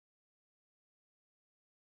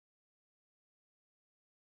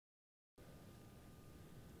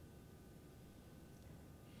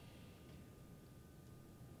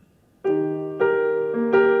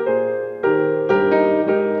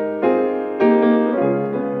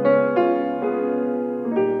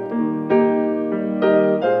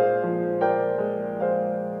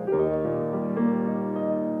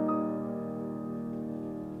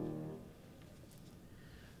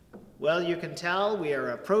can tell, we are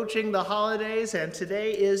approaching the holidays, and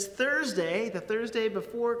today is Thursday, the Thursday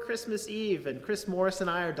before Christmas Eve, and Chris Morris and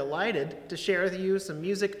I are delighted to share with you some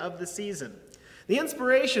music of the season. The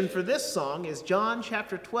inspiration for this song is John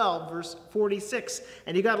chapter 12, verse 46,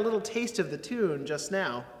 and you got a little taste of the tune just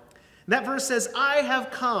now. And that verse says, "I have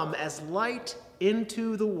come as light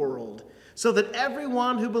into the world, so that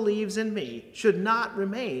everyone who believes in me should not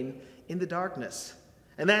remain in the darkness."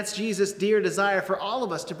 And that's Jesus' dear desire for all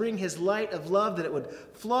of us, to bring his light of love, that it would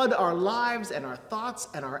flood our lives and our thoughts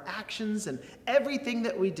and our actions and everything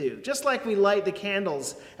that we do. Just like we light the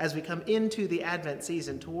candles as we come into the Advent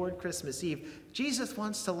season toward Christmas Eve, Jesus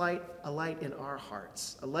wants to light a light in our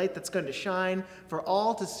hearts, a light that's going to shine for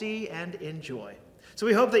all to see and enjoy. So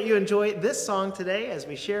we hope that you enjoy this song today as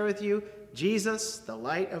we share with you Jesus, the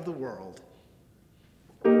light of the world.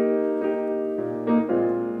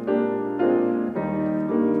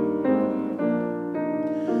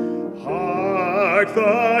 Hark,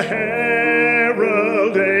 the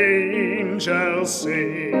herald angels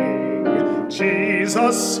sing,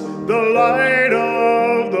 Jesus, the light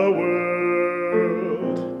of the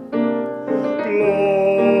world.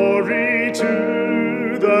 Glory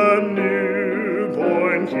to the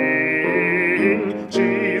newborn King,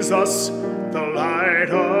 Jesus, the light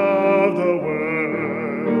of the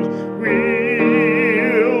world.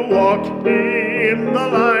 We'll walk in the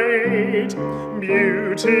light,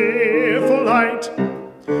 beautiful light.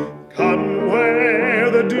 Come where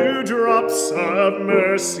the dewdrops of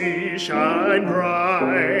mercy shine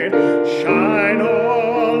bright, shine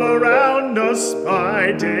all around us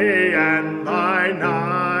by day and by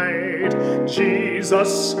night.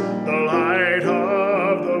 Jesus, the light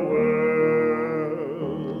of the world.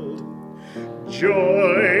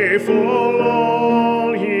 Joyful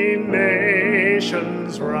all ye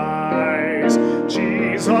nations rise,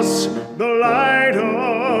 Jesus, the light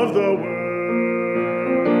of the world.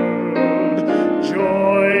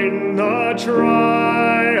 Join the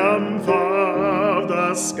triumph of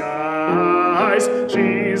the skies,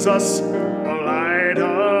 Jesus, the light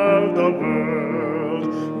of the world.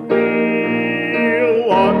 We'll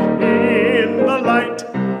walk in the light,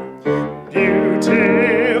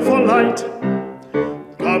 beautiful light.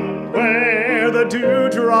 Come where the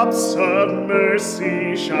dewdrops of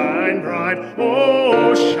mercy shine bright.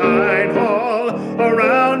 Oh, shine all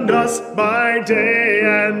around us by day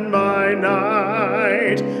and by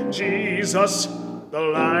night. Jesus, the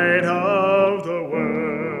light of the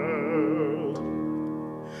world.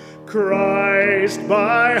 Christ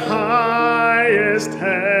by highest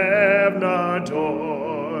heaven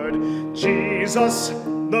adored, Jesus,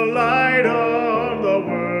 the light of the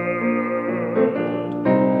world.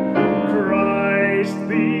 Christ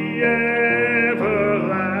the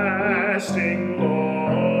everlasting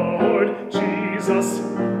Lord, Jesus,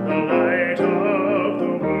 the light of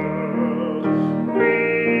the world.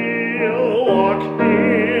 We'll walk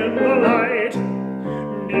in the light,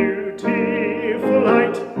 beautiful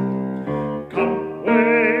light. Come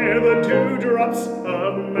where the dewdrops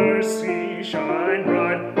of mercy shine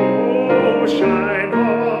bright. Oh, shine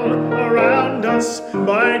all around us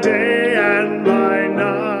by day and by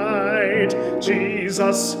night.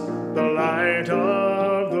 Jesus, the light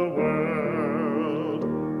of the world.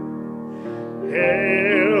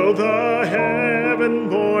 Hail the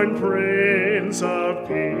heaven-born Prince of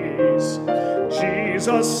Peace,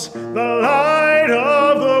 Jesus, the light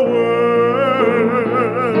of the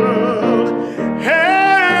world.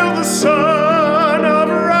 Hail the Son of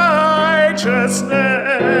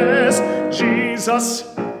Righteousness, Jesus,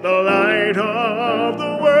 the light of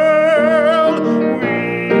the world.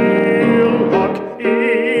 We'll walk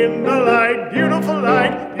in the light, beautiful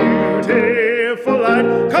light, beautiful light.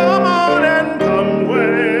 Come on and come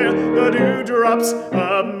where the dewdrops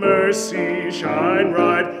of mercy shine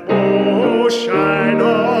bright. Oh, shine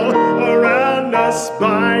all around us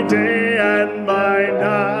by day and by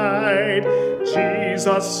night.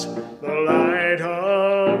 Jesus,